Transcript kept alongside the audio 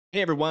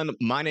Hey everyone,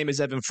 my name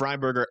is Evan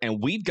Freiberger,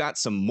 and we've got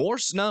some more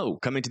snow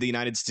coming to the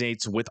United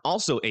States with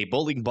also a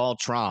bowling ball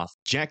trough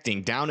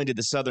ejecting down into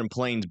the southern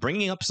plains,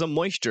 bringing up some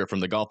moisture from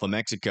the Gulf of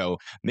Mexico,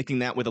 mixing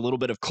that with a little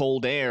bit of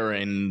cold air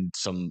and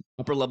some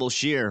upper level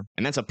shear.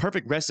 And that's a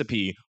perfect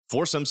recipe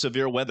for some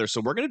severe weather.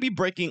 So we're going to be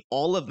breaking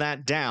all of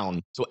that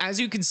down. So as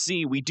you can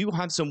see, we do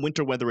have some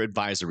winter weather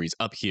advisories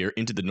up here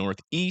into the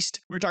northeast.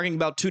 We're talking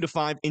about 2 to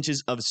 5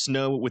 inches of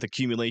snow with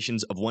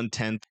accumulations of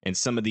 1/10 in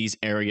some of these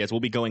areas.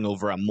 We'll be going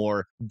over a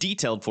more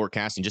detailed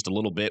forecast in just a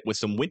little bit with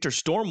some winter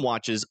storm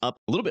watches up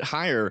a little bit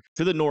higher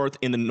to the north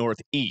in the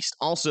northeast.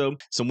 Also,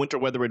 some winter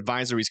weather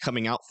advisories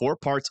coming out for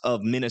parts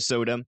of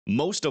Minnesota,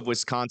 most of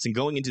Wisconsin,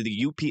 going into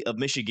the UP of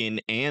Michigan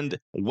and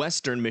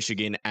western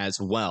Michigan as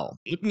well.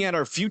 Looking at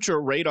our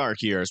future radar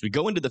here, as we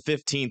go into the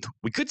 15th,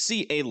 we could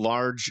see a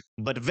large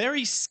but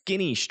very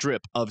skinny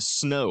strip of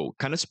snow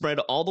kind of spread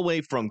all the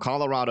way from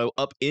Colorado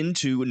up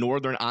into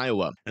northern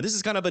Iowa. Now, this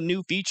is kind of a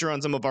new feature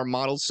on some of our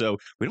models, so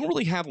we don't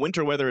really have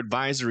winter weather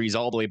advisories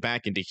all the way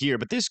back into here,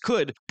 but this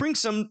could bring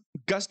some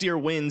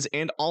gustier winds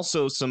and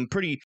also some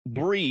pretty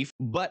brief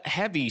but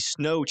heavy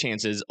snow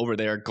chances over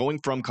there going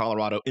from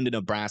Colorado into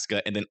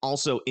Nebraska and then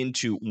also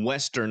into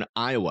western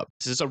Iowa.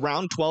 This is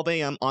around 12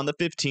 a.m. on the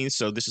 15th,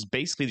 so this is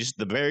basically just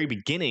the very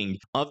beginning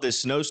of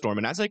this snowstorm.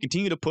 And as I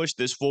continue to push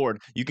this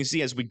forward, you can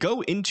see as we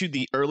go into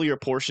the earlier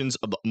portions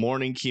of the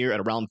morning here at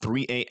around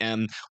 3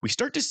 a.m., we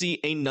start to see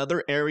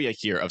another area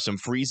here of some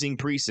freezing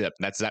precip.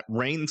 That's that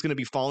rain that's going to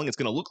be falling. It's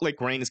going to look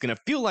like rain. It's going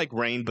to feel like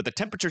rain, but the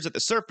temperatures at the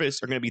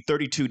surface are going to be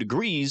 32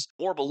 degrees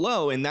or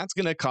below, and that's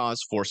going to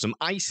cause for some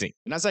icing.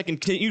 And as I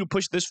continue to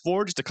push this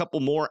forward just a couple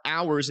more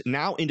hours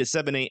now into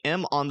 7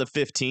 a.m. on the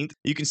 15th,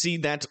 you can see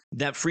that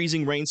that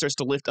freezing rain starts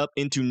to lift up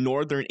into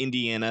northern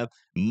Indiana,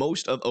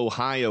 most of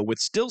Ohio, with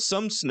still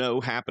some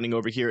snow happening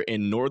over here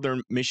in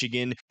northern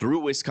Michigan through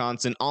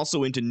Wisconsin,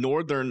 also into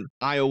northern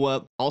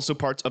Iowa, also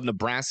parts of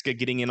Nebraska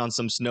getting in on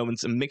some snow and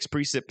some mixed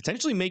precip,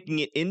 potentially making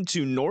it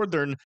into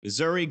northern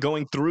Missouri,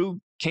 going through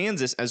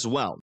Kansas as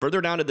well. Further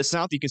down to the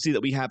south, you can see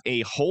that we have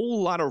a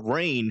whole lot of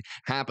rain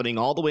happening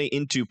all the way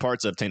into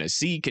parts of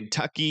Tennessee,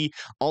 Kentucky,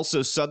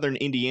 also southern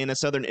Indiana,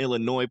 southern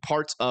Illinois,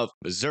 parts of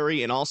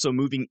Missouri, and also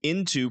moving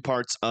into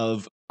parts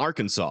of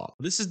Arkansas.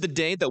 This is the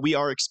day that we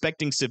are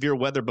expecting severe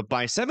weather, but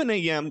by 7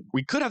 a.m.,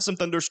 we could have some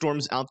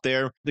thunderstorms out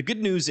there. The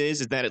good news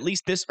is that at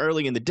least this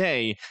early in the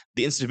day,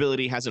 the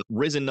instability hasn't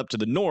risen up to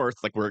the north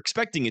like we're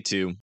expecting it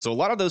to, so a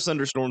lot of those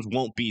thunderstorms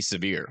won't be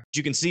severe. As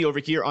you can see over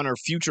here on our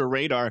future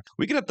radar,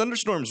 we could have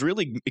thunderstorms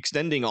really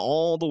extending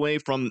all the way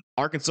from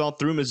Arkansas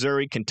through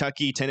Missouri,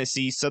 Kentucky,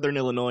 Tennessee, southern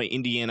Illinois,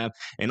 Indiana,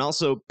 and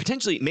also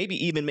potentially maybe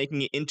even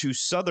making it into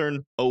southern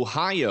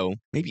Ohio,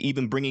 maybe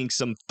even bringing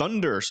some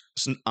thunder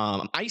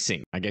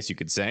icing, I guess you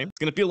could say. It's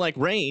going to feel like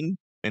rain,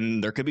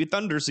 and there could be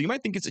thunder, so you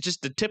might think it's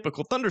just a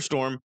typical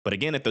thunderstorm. But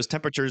again, if those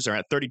temperatures are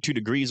at 32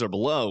 degrees or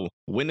below,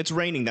 when it's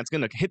raining, that's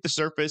going to hit the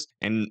surface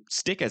and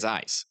stick as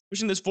ice.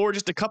 Pushing this forward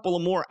just a couple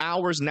of more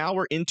hours, now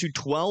we're into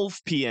 12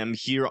 p.m.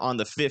 here on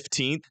the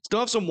 15th.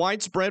 Still have some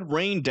widespread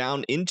rain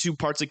down into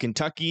parts of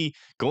Kentucky,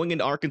 going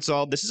into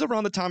Arkansas. This is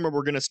around the time where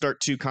we're going to start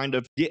to kind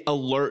of get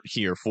alert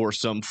here for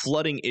some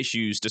flooding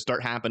issues to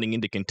start happening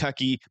into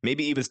Kentucky,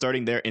 maybe even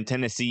starting there in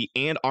Tennessee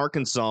and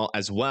Arkansas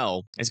as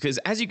well. It's because,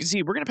 as you can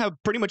see, we're going to have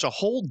pretty much a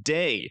whole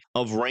day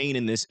of rain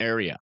in this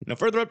area. Now,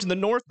 further up to the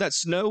north, that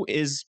snow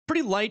is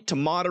pretty light to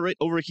moderate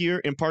over here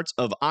in parts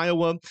of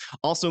Iowa,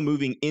 also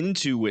moving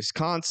into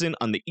Wisconsin.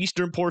 On the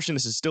eastern portion,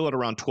 this is still at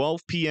around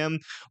 12 p.m.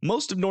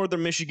 Most of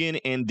northern Michigan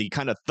and the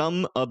kind of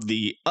thumb of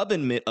the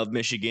oven mitt of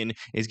Michigan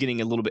is getting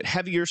a little bit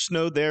heavier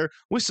snow there,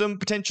 with some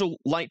potential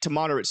light to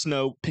moderate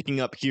snow picking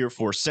up here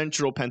for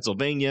central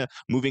Pennsylvania,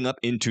 moving up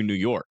into New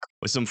York,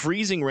 with some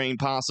freezing rain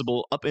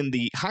possible up in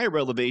the higher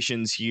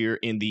elevations here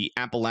in the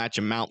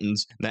Appalachian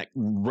Mountains that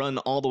run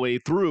all the way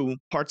through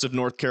parts of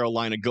North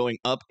Carolina, going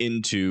up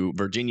into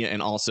Virginia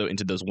and also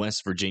into those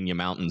West Virginia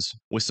mountains,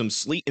 with some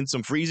sleet and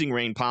some freezing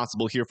rain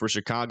possible here for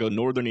Chicago,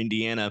 northern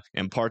Indiana,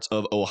 and parts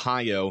of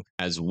Ohio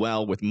as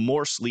well, with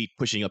more sleet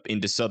pushing up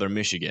into southern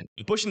Michigan.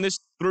 And pushing this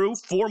through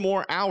 4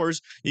 more hours,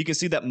 you can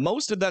see that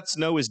most of that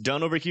snow is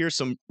done over here.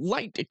 Some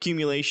light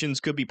accumulations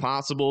could be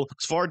possible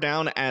as far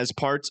down as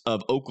parts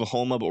of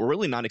Oklahoma, but we're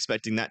really not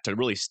expecting that to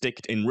really stick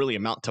and really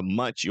amount to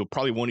much. You'll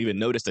probably won't even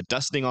notice the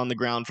dusting on the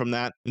ground from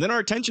that. And then our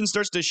attention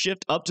starts to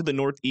shift up to the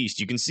northeast.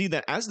 You can see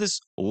that as this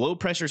low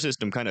pressure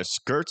system kind of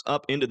skirts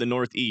up into the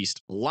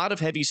northeast, a lot of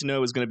heavy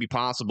snow is going to be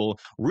possible,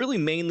 really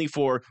mainly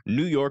for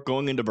New York,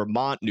 going into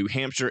Vermont, New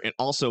Hampshire, and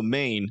also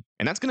Maine.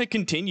 And that's going to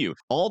continue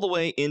all the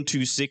way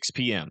into 6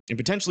 p.m. and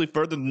potentially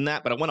further than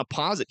that. But I want to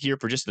pause it here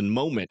for just a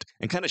moment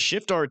and kind of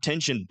shift our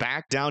attention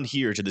back down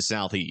here to the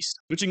southeast.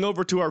 Switching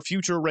over to our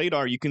future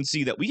radar, you can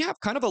see that we have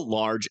kind of a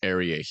large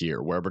area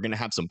here where we're going to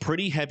have some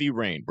pretty heavy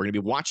rain. We're going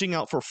to be watching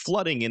out for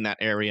flooding in that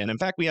area. And in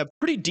fact, we have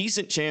pretty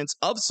decent chance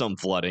of some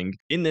flooding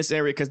in this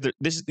area because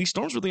these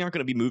storms really aren't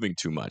going to be moving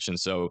too much. And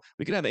so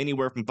we could have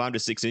anywhere from 5 to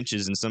 6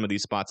 inches in some of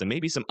these spots and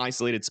maybe some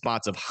isolated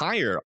spots of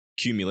higher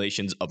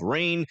accumulations of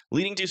rain,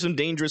 leading to some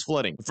dangerous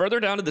flooding. Further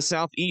down to the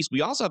southeast,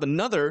 we also have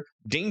another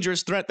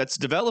dangerous threat that's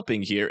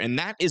developing here, and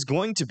that is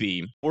going to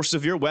be more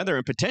severe weather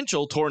and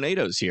potential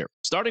tornadoes here.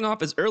 Starting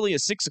off as early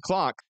as 6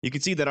 o'clock, you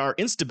can see that our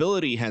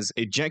instability has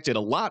ejected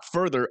a lot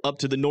further up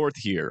to the north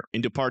here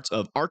into parts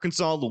of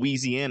Arkansas,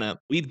 Louisiana.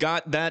 We've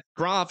got that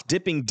trough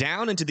dipping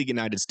down into the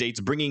United States,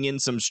 bringing in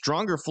some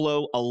stronger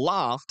flow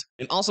aloft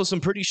and also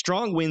some pretty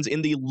strong winds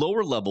in the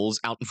lower levels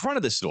out in front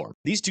of the storm.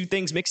 These two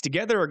things mixed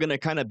together are going to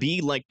kind of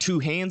be like two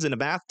hands in a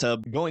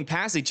bathtub going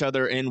past each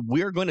other, and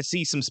we're going to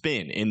see some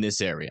spin in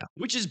this area,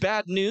 which is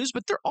bad news,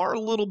 but there are a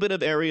little bit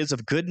of areas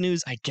of good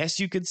news, I guess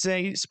you could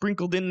say,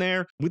 sprinkled in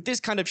there. With this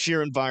kind of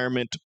shear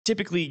environment,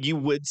 typically you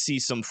would see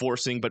some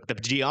forcing, but the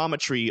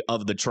geometry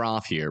of the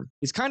trough here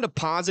is kind of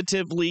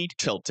positively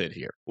tilted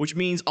here, which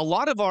means a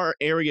lot of our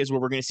areas where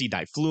we're going to see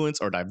diffluence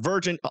or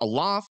divergent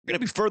aloft are going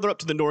to be further up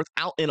to the north,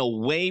 out and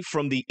away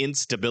from the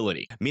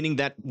instability, meaning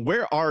that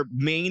where our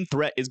main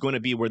threat is going to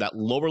be where that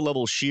lower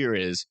level shear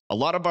is, a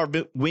lot of our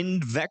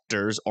wind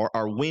vectors or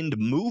our wind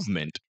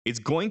movement is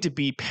going to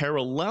be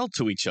parallel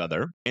to each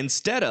other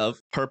instead of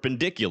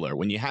perpendicular.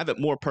 When you have it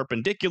more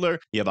perpendicular,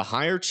 you have a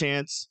higher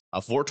chance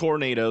for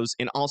tornadoes,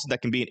 and also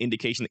that can be an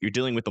indication that you're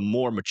dealing with a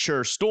more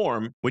mature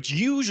storm, which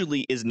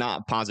usually is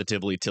not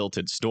positively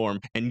tilted storm.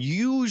 And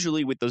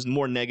usually with those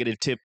more negative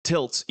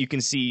tilts, you can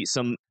see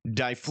some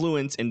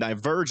diffluence and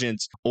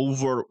divergence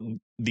over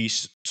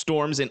these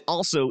storms and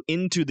also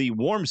into the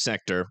warm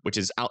sector, which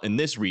is out in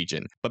this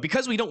region. But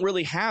because we don't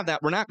really have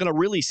that, we're not going to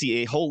really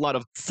see a whole lot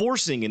of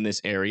forcing in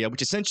this area,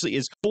 which essentially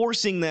is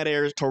forcing that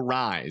air to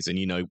rise.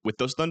 And, with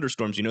those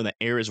thunderstorms, that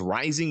air is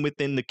rising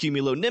within the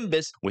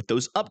cumulonimbus with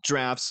those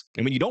updrafts.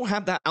 And when you don't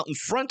have that out in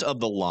front of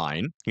the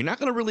line, you're not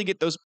going to really get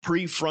those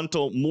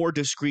prefrontal, more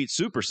discrete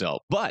supercell.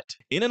 But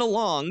in and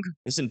along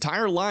this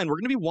entire line, we're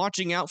going to be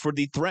watching out for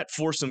the threat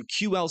for some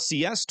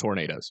QLCS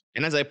tornadoes.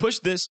 And as I push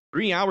this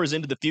 3 hours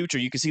into the future,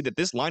 you can see that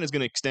this line is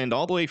going to extend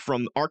all the way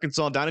from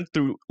Arkansas down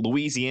through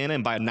Louisiana.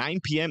 And by 9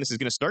 p.m., this is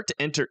going to start to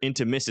enter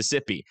into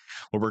Mississippi,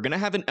 where we're going to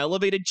have an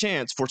elevated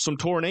chance for some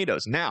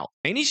tornadoes. Now,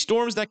 any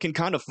storms that can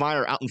kind of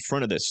fire out in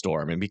front of this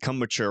storm and become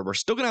mature, we're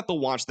still going to have to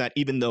watch that,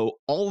 even though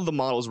all of the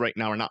models right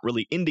now are not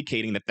really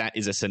indicating that that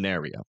is a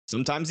scenario.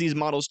 Sometimes these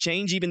models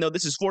change, even though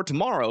this is for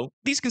tomorrow,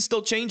 these can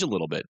still change a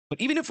little bit.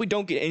 But even if we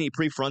don't get any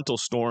prefrontal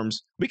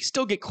storms, we can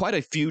still get quite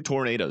a few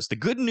tornadoes. The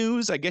good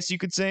news, I guess you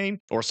could say,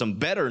 or some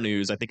better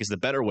news, I think is the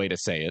better way to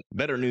say it,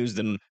 better news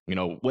than,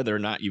 whether or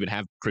not you would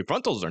have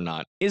prefrontals or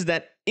not, is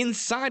that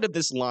inside of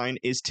this line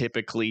is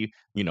typically,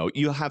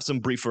 you'll have some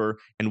briefer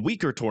and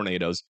weaker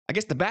tornadoes. I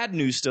guess the bad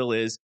news still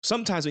is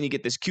sometimes when you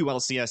get this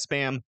QLCS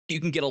spam,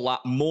 you can get a lot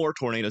more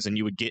tornadoes than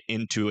you would get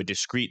into a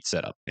discrete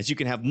setup, as you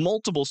can have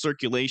multiple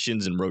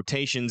circulations and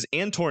rotations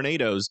and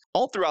tornadoes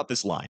all throughout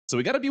this line. So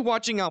we got to be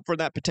watching out for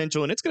that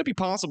potential, and it's going to be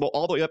possible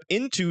all the way up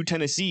into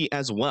Tennessee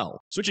as well.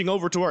 Switching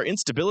over to our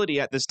instability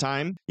at this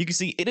time, you can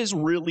see it is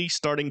really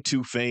starting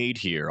to fade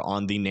here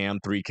on the NAM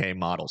 3K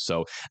model.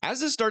 So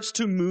as this starts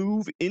to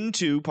move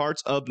into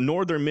parts of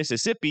northern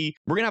Mississippi,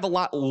 we're going to have a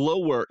lot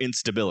lower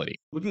instability.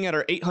 Looking at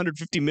our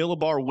 850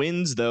 millibar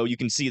winds, though, you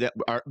can see that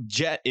our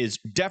jet is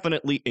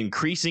definitely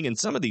increasing in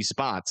some of these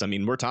spots. I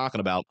mean, we're talking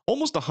about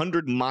almost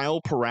 100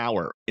 mile per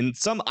hour. In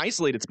some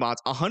isolated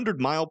spots, 100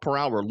 mile per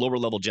hour lower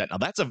level jet. Now,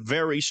 that's a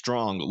very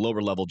strong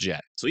lower level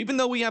jet. So even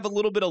though we have a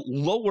little bit of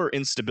lower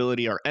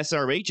instability, our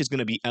SRH is going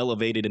to be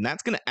elevated, and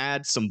that's going to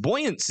add some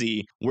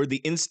buoyancy where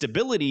the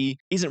instability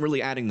isn't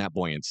really adding that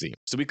buoyancy.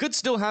 So we could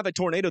still have a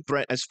tornado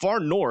threat as far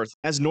north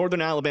as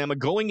northern Alabama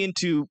going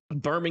into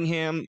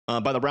Birmingham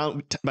by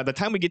the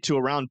time we get to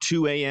around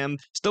 2 a.m.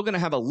 Still going to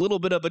have a little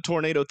bit of a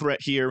tornado threat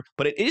here,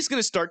 but it is going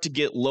to start to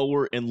get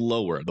lower and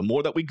lower the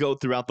more that we go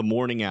throughout the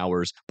morning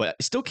hours. But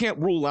I still can't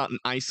rule out an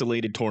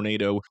isolated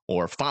tornado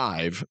or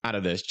 5 out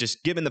of this,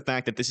 just given the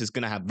fact that this is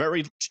going to have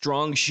very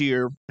strong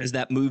shear as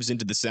that moves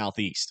into the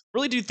southeast.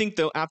 Really do think,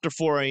 though, after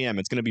 4 a.m.,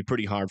 it's going to be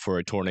pretty hard for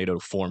a tornado to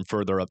form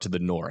further up to the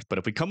north. But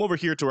if we come over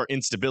here to our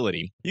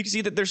instability, you can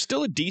see that there's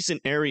still a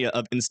decent area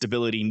of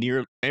instability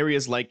near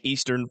areas like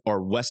eastern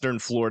or western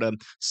Florida,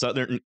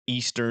 southern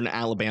eastern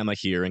Alabama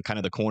here, and kind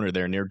of the corner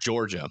there near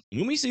Georgia.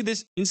 When we see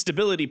this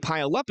instability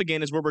pile up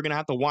again is where we're going to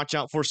have to watch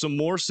out for some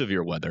more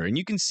severe weather. And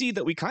you can see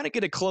that we kind of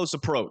get a close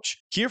approach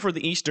here for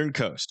the eastern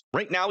coast.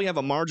 Right now, we have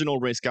a marginal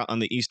risk out on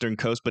the eastern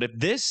coast, but if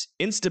this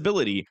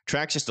instability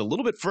tracks just a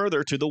little bit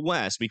further to the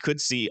west, we could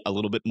see a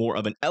little bit more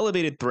of an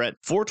elevated threat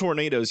for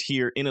tornadoes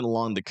here in and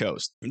along the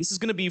coast. And this is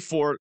going to be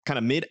for kind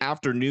of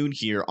mid-afternoon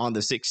here on the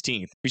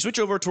 16th. If we switch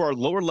over to our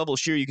lower level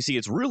shear, you can see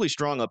it's really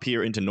strong up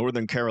here into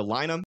northern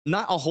Carolina.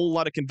 Not a whole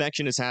lot of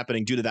convection is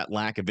happening due to that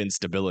lack of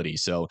instability.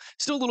 So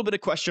still a little bit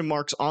of question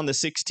marks on the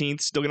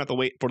 16th. Still going to have to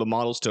wait for the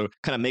models to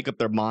kind of make up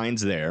their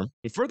minds there.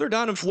 And further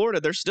down in Florida,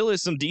 there still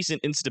is some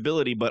decent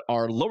instability, but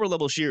our lower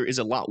level shear is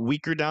a lot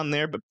weaker down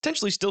there, but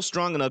potentially still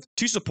strong enough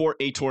to support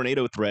a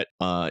tornado threat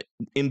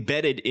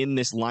embedded in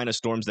this line of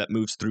storms that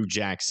moves through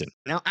Jackson.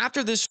 Now,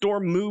 after this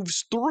storm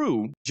moves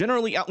through,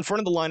 generally out in front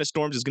of the line of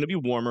storms is going to be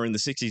warmer in the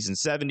 60s and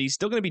 70s.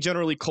 Still going to be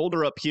generally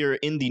colder up here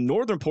in the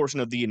northern portion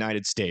of the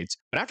United States.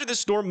 But after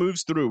this storm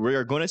moves through, we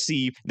are going to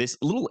see this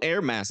little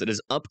air mass that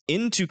is up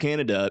into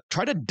Canada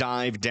try to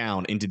dive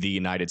down into the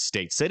United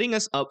States, setting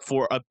us up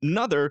for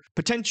another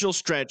potential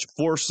stretch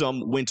for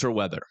some winter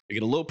weather. We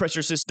get a low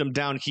pressure system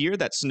down here.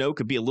 That snow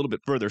could be a little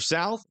bit further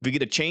south. If we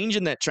get a change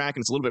in that track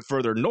and it's a little bit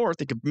further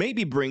north, it could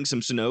maybe bring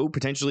some snow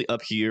potentially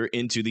up here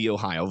into the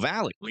Ohio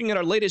Valley. Looking at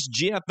our latest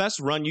GFS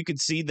run, you can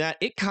see that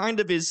it kind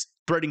of is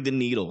threading the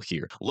needle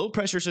here. Low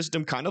pressure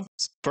system kind of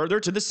further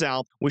to the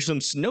south with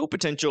some snow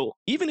potential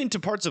even into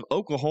parts of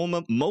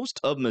Oklahoma, most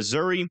of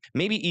Missouri,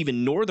 maybe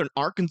even northern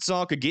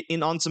Arkansas could get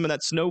in on some of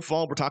that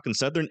snowfall. We're talking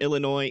southern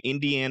Illinois,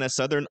 Indiana,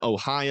 southern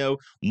Ohio,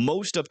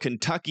 most of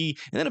Kentucky,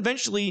 and then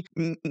eventually,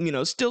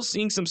 still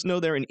seeing some snow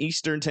there in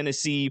eastern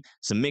Tennessee,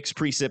 some mixed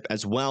precip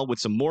as well with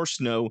some more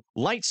snow,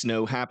 light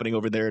snow happening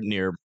over there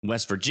near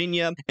West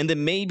Virginia, and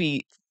then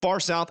maybe far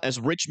south as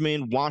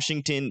Richmond,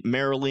 Washington,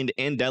 Maryland,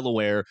 and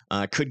Delaware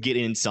could get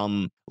in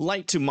some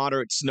light to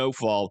moderate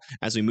snowfall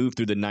as we move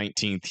through the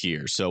 19th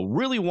here. So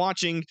really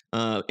watching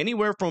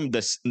anywhere from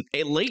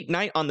a late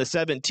night on the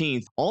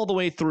 17th all the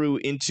way through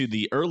into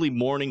the early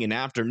morning and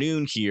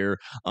afternoon here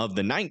of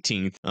the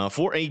 19th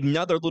for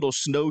another little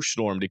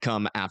snowstorm to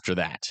come after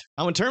that.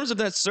 Now, in terms of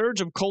that surge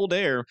of cold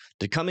air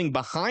to coming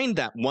behind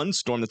that one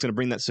storm that's going to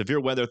bring that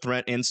severe weather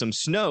threat and some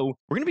snow,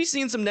 we're going to be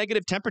seeing some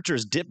negative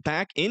temperatures dip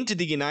back into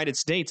the United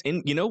States.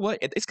 And you know what?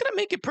 It's going to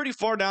make it pretty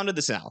far down to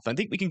the south. I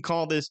think we can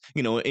call this,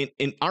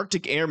 an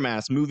Arctic air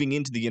mass moving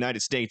into the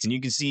United States. And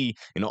you can see,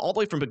 all the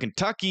way from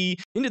Kentucky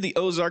into the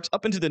Ozarks,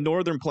 up into the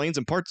northern plains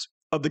and parts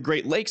of the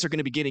Great Lakes are going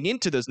to be getting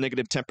into those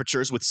negative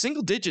temperatures with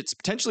single digits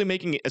potentially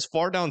making it as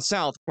far down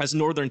south as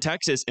northern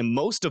Texas and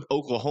most of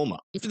Oklahoma.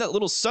 After that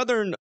little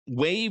southern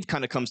wave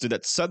kind of comes through,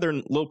 that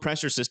southern low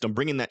pressure system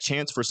bringing that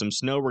chance for some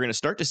snow, we're going to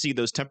start to see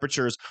those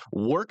temperatures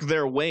work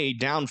their way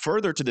down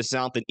further to the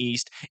south and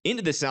east,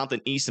 into the south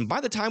and east. And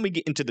by the time we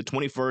get into the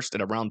 21st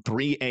at around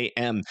 3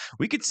 a.m.,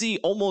 we could see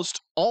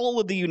almost all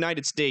of the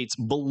United States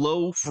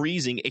below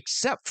freezing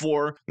except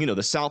for,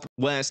 the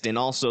southwest and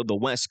also the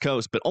west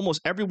coast. But almost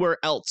everywhere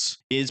else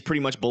is pretty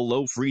much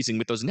below freezing,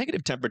 with those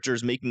negative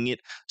temperatures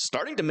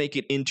starting to make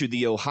it into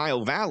the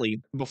Ohio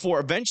Valley before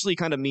eventually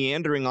kind of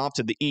meandering off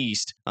to the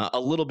east a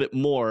little bit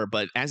more.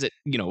 But as it,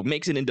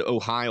 makes it into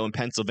Ohio and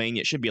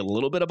Pennsylvania, it should be a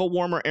little bit of a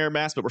warmer air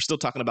mass, but we're still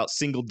talking about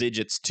single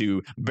digits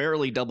to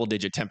barely double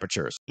digit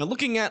temperatures. Now,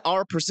 looking at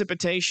our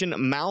precipitation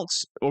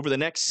amounts over the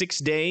next 6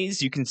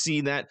 days, you can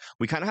see that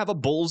we kind of have a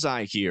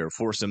bullseye here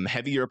for some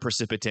heavier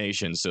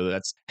precipitation. So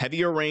that's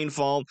heavier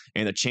rainfall,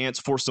 and the chance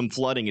for some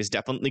flooding is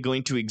definitely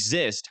going to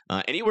exist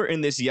anywhere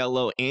in this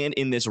yellow and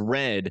in this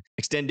red,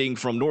 extending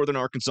from northern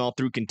Arkansas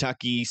through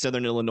Kentucky,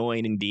 southern Illinois,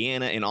 and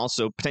Indiana, and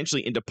also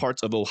potentially into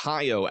parts of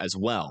Ohio as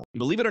well.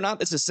 Believe it or not,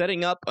 this is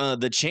setting up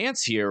the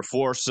chance here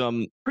for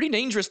some pretty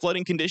dangerous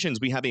flooding conditions.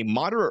 We have a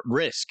moderate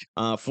risk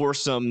for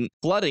some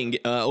flooding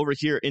over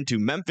here into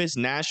Memphis,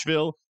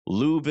 Nashville,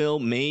 Louisville,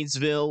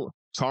 Maysville,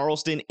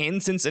 Charleston,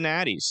 and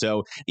Cincinnati.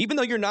 So even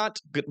though you're not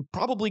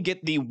probably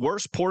get the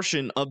worst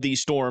portion of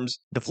these storms,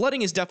 the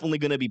flooding is definitely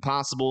going to be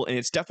possible, and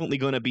it's definitely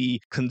going to be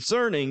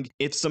concerning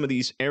if some of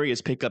these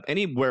areas pick up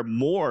anywhere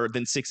more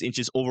than 6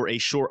 inches over a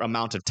short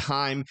amount of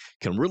time.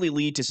 Can really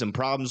lead to some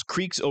problems,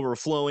 creeks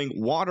overflowing,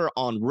 water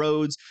on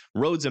roads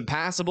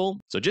impassable.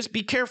 So just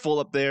be careful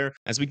up there,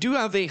 as we do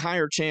have a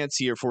higher chance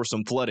here for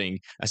some flooding,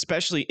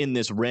 especially in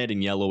this red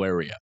and yellow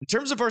area. In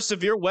terms of our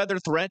severe weather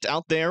threat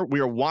out there, we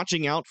are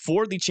watching out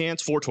for the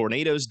chance for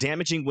tornadoes,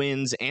 damaging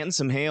winds, and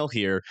some hail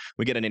here.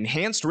 We get an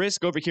enhanced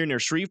risk over here near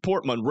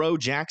Shreveport, Monroe,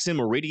 Jackson,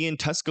 Meridian,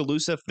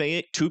 Tuscaloosa,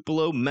 Fayette,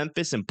 Tupelo,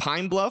 Memphis, and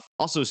Pine Bluff.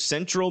 Also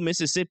central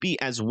Mississippi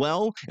as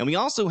well. And we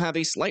also have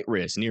a slight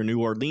risk near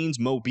New Orleans,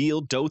 Mobile,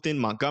 Dothan,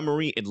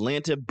 Montgomery,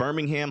 Atlanta,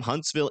 Birmingham,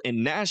 Huntsville,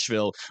 and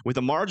Nashville, with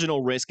a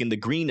marginal risk in the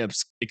green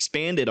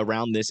expanded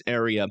around this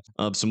area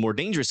of some more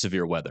dangerous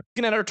severe weather.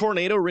 Looking at our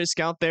tornado risk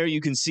out there, you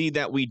can see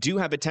that we do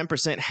have a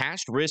 10%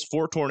 hashed risk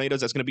for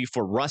tornadoes. That's going to be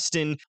for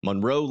Ruston,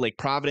 Monroe, Lake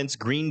Providence,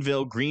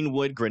 Greenville,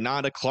 Greenwood,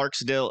 Grenada,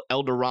 Clarksdale,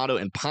 El Dorado,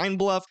 and Pine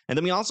Bluff. And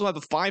then we also have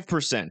a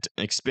 5%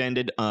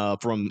 expanded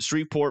from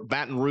Shreveport,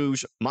 Baton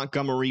Rouge,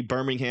 Montgomery,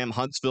 Birmingham,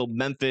 Huntsville,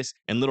 Memphis,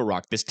 and Little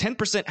Rock. This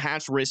 10%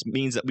 hash risk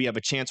means that we have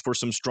a chance for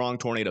some strong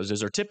tornadoes.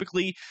 Those are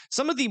typically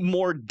some of the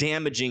more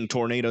damaging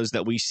tornadoes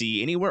that we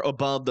see. Anywhere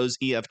above those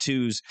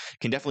EF2s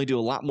can definitely do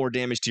a lot more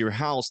damage to your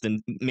house than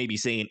maybe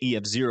say an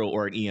EF0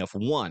 or an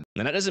EF1.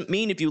 And that doesn't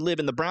mean if you live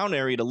in the Brown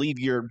area to leave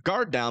your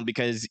guard down,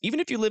 because even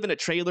if you live in a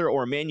trailer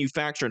or a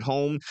manufactured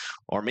home,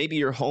 or maybe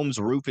your home's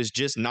roof is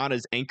just not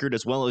as anchored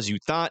as well as you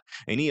thought,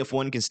 an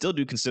EF1 can still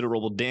do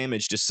considerable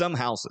damage to some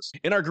houses.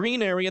 In our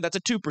green area, that's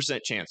a 2%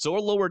 chance, so a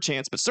lower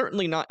chance, but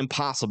certainly not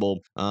impossible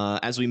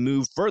as we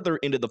move further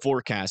into the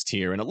forecast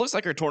here. And it looks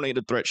like our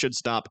tornado threat should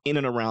stop in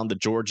and around the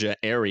Georgia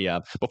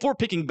area before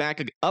picking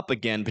back up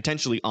again,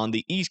 potentially on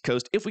the East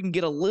Coast, if we can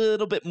get a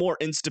little bit more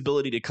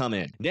instability to come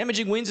in.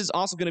 Damaging winds is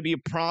also going to be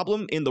a problem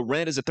problem. In the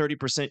red is a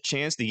 30%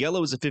 chance, the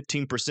yellow is a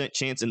 15%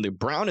 chance, and the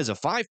brown is a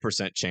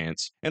 5%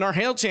 chance. And our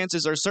hail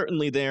chances are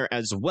certainly there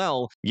as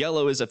well.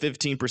 Yellow is a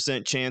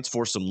 15% chance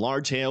for some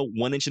large hail,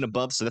 1 inch and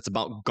above, so that's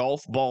about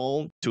golf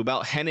ball to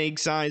about hen egg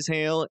size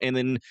hail, and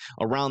then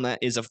around that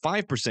is a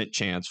 5%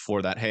 chance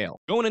for that hail.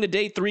 Going into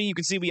day 3, you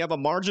can see we have a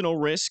marginal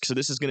risk, so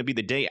this is going to be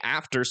the day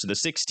after, so the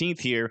 16th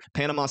here.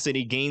 Panama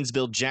City,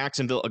 Gainesville,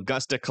 Jacksonville,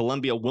 Augusta,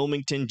 Columbia,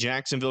 Wilmington,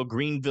 Jacksonville,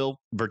 Greenville,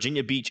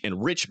 Virginia Beach,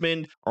 and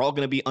Richmond are all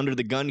going to be under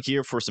the gun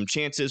here for some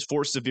chances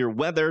for severe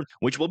weather,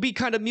 which will be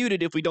kind of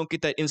muted if we don't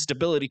get that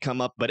instability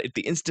come up. But if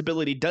the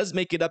instability does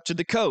make it up to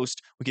the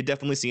coast, we could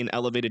definitely see an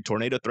elevated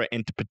tornado threat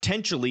and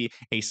potentially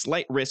a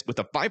slight risk with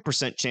a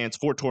 5% chance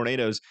for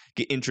tornadoes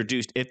get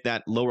introduced if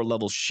that lower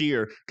level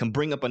shear can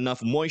bring up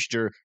enough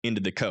moisture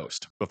into the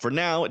coast. But for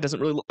now, it doesn't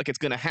really look like it's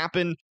going to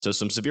happen, so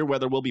some severe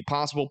weather will be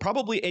possible.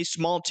 Probably a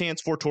small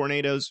chance for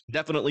tornadoes.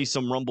 Definitely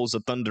some rumbles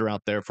of thunder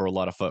out there for a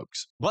lot of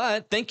folks.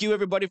 But thank you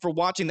everybody for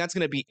watching. That's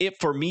going to be it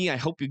for me. I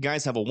hope you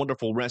guys have a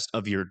wonderful rest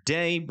of your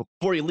day.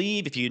 Before you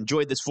leave, if you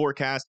enjoyed this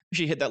forecast, you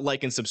should hit that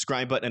like and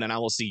subscribe button, and I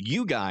will see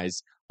you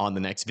guys on the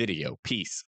next video. Peace.